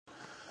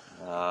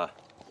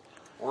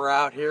We're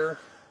out here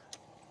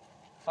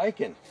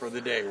hiking for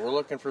the day. We're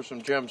looking for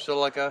some gem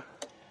silica,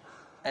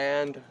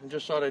 and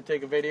just thought I'd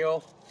take a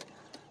video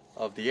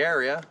of the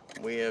area.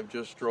 We have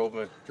just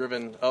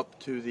driven up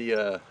to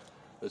the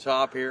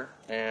top here,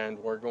 and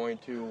we're going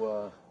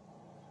to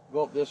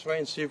go up this way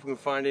and see if we can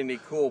find any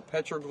cool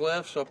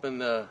petroglyphs up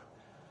in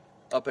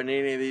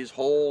any of these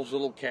holes,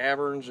 little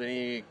caverns,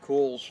 any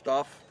cool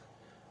stuff.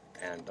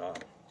 And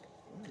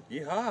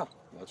yeehaw,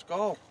 let's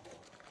go.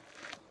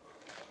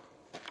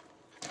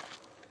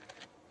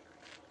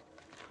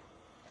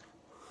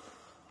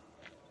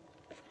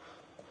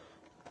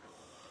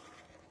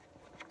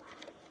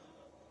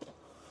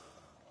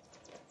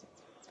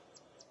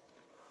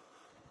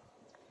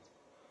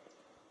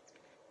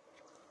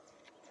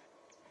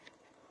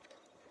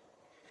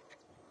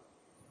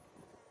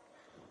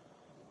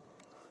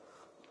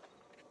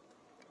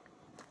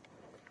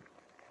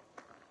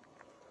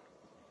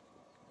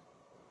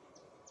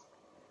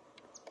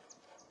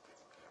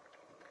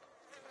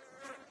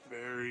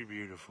 Very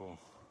beautiful.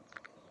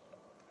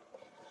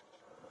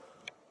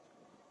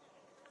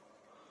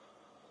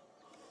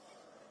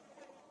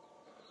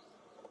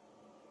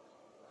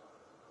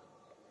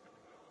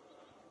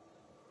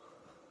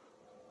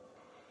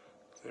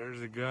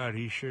 There's a God.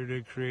 He sure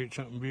did create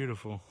something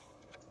beautiful.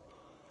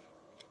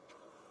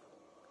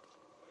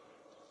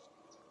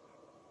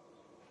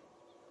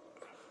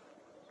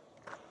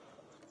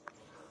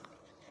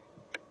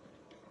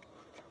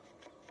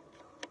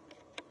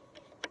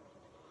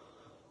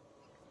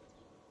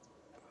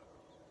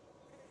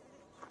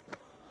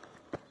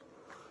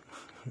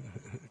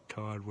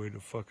 Todd, way the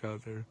fuck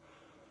out there.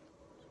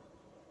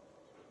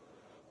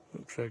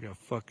 Looks like a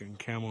fucking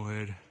camel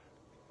head.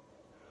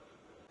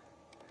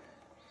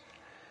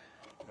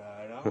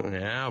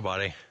 Yeah,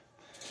 buddy.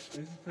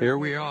 Here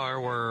we are.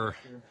 We're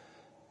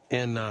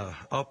in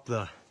up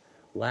the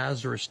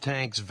Lazarus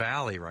Tanks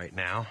Valley right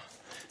now,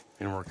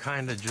 and we're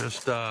kind of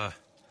just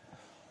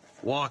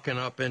walking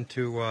up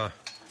into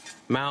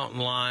mountain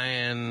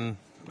lion,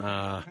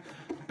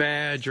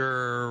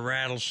 badger,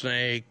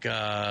 rattlesnake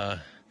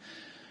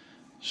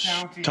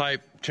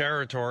type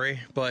territory,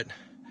 but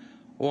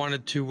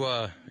wanted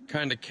to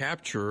kind of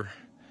capture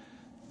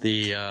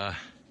the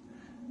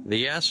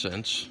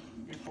essence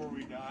before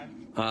we die.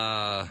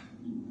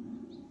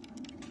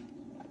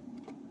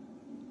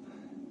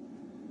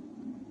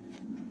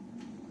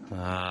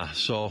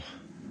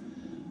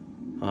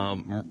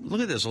 Look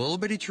at this little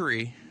bitty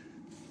tree.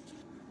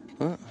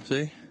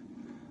 See?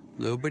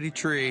 Little bitty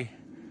tree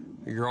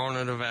growing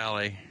in the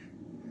valley.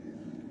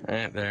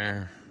 Right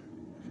there.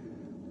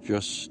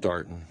 Just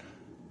starting.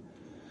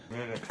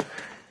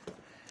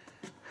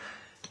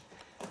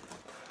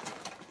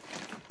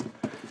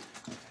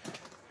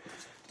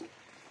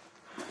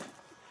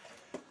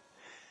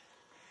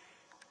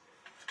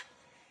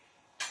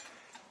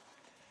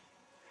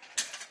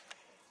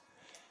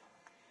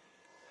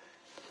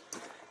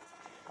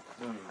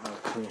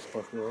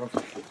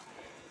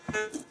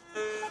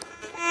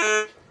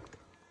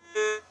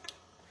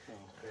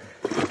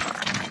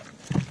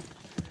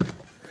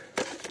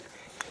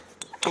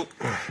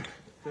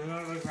 Doesn't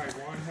that look like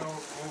one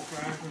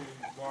old-fashioned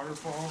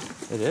waterfall?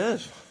 It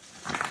is.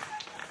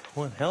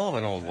 One hell of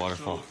an old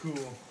waterfall. So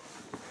cool.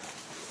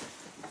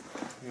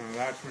 Now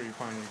that's where you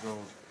find the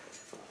gold.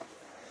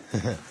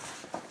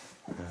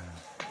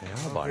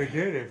 Yeah, buddy. If it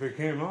did, if it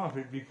came off,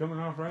 it'd be coming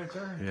off right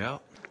there. Yeah.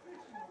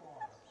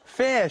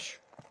 Fish.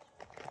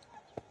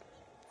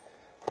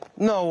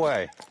 No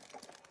way.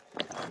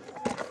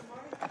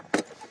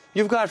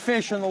 You've got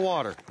fish in the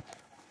water.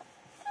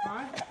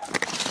 Huh?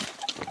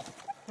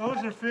 Those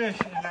are fish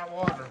in that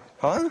water.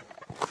 Huh?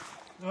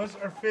 Those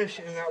are fish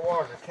in that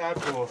water,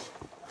 tadpoles.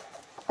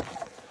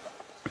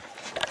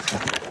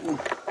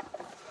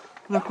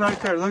 Look right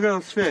there, look at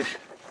those fish.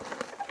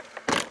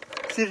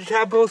 See the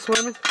tadpoles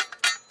swimming?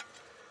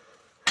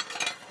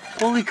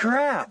 Holy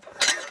crap.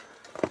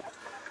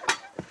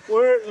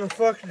 Where in the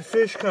fuck did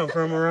fish come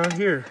from around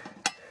here?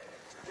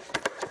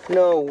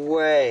 No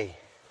way.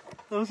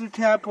 Those are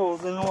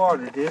tadpoles in the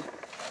water, dude.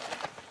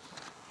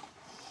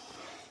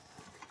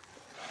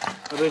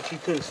 I bet you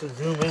couldn't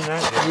zoom in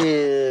that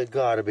way. You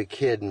gotta be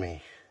kidding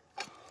me.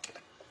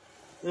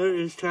 There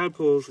is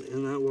tadpoles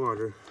in that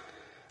water.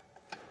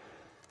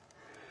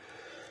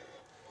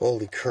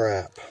 Holy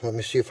crap. Let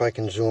me see if I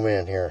can zoom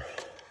in here.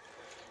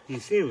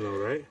 You see them though,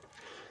 right?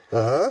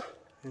 Uh-huh.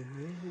 I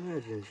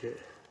imagine shit.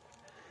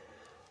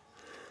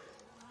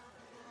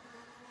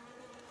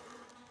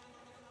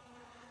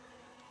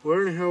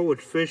 Where in the hell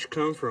would fish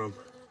come from?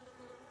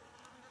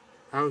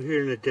 Out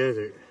here in the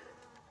desert.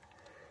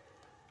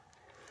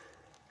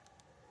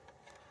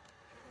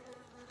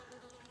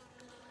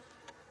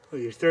 Well,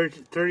 you're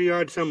 30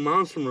 odd some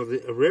miles from a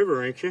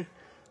river, ain't you?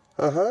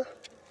 Uh-huh.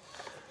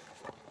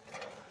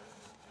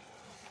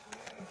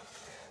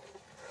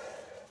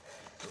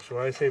 So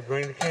I say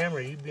bring the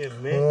camera, you'd be a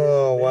minute.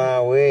 Oh,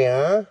 wowee,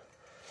 huh?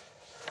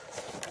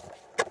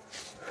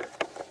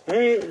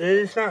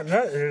 It's not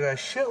nothing. There's a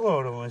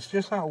shitload of them. It's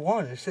just not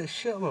one. It's a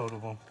shitload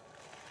of them.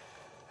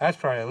 That's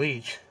probably a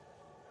leech.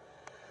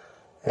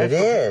 It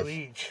is.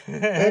 Leech.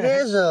 It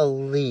is a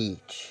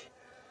leech.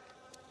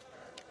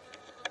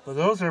 Well,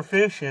 those are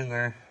fish in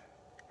there.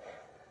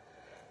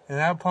 And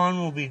that pond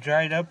will be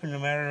dried up in a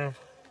matter of...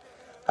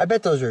 I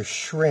bet those are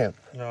shrimp.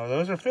 No,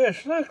 those are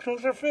fish. Look,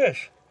 those are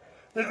fish.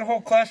 Look at a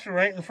whole cluster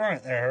right in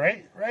front there.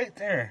 Right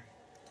there.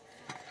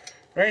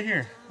 Right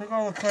here. Look at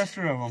all the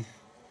cluster of them.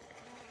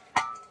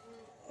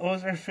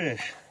 Those are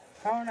fish.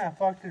 How in the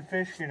fuck did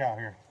fish get out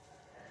here?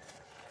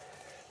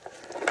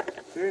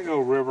 There ain't no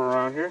river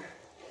around here.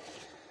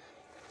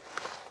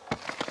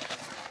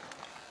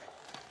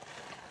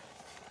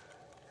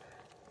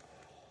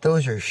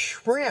 Those are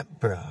shrimp,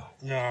 bro.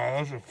 No,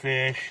 those are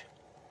fish.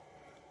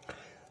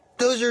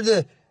 Those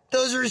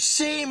are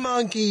sea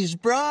monkeys,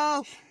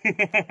 bro.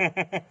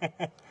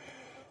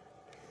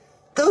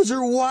 Those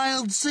are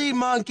wild sea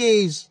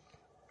monkeys.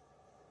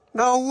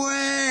 No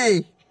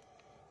way.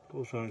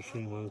 Those aren't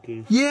sea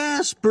monkeys.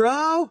 Yes,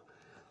 bro.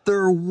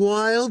 They're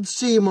wild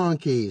sea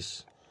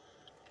monkeys.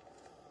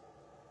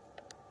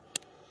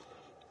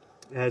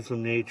 Add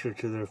some nature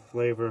to their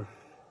flavor.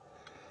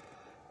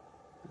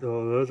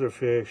 Oh, those are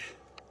fish.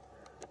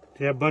 Do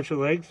they have a bunch of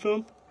legs to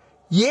them?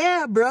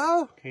 Yeah,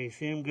 bro. Can you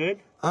see them good?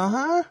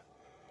 Uh-huh.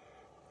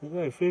 Look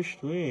like fish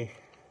to me.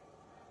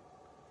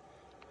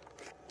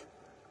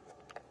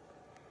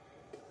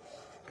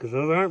 Because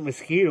those aren't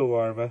mosquito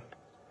larvae.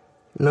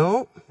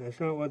 No. That's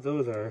not what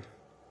those are.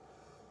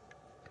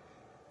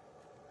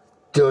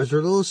 Those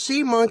are little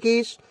sea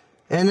monkeys.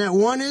 And that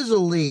one is a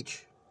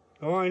leech.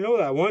 Oh, I know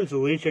that one's a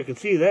leech. I can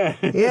see that.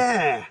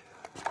 Yeah.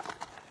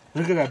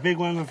 Look at that big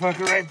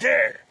motherfucker right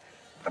there.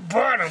 The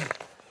bottom.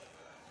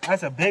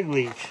 That's a big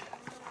leech.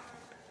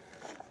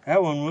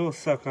 That one will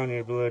suck on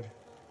your blood.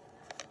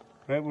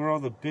 Right where all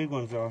the big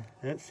ones are.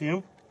 Yeah, see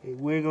them? They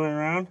wiggling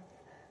around.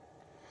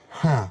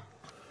 Huh.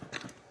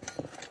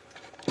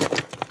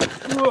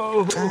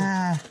 Whoa.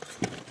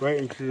 Right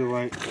into the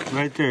light.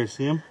 Right there,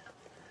 see them?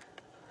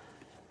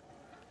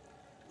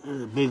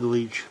 There's a big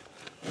leech.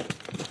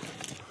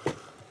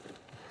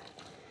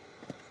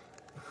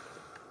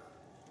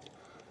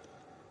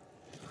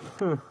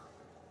 Huh.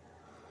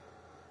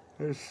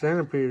 There's a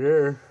centipede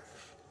there.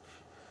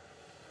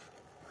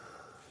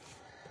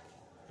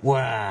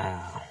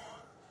 Wow.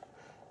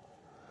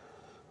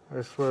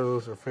 I swear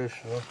those are fish,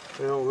 though.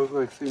 They don't look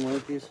like sea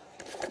monkeys.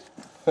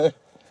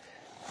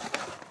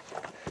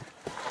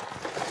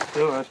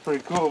 Still, that's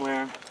pretty cool,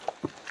 man.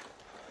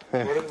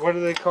 What do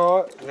they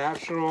call it?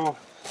 Natural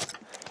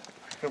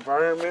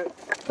environment?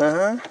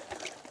 Uh-huh.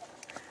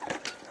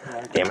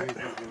 Damn it.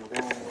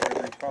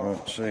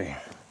 Let's see.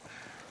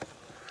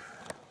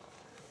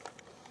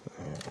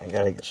 I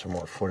gotta get some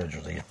more footage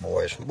of these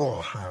boys.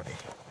 Oh, howdy.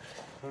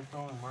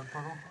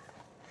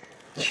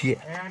 Yeah.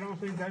 Hey, I don't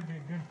think that'd be a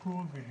good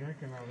pool to be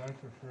drinking out, that's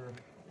for sure.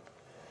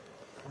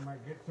 I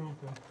might get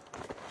something.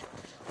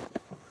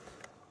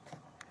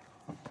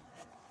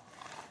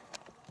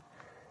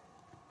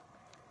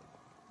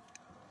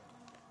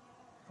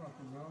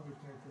 Fucking metal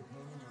detector's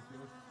running up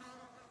here.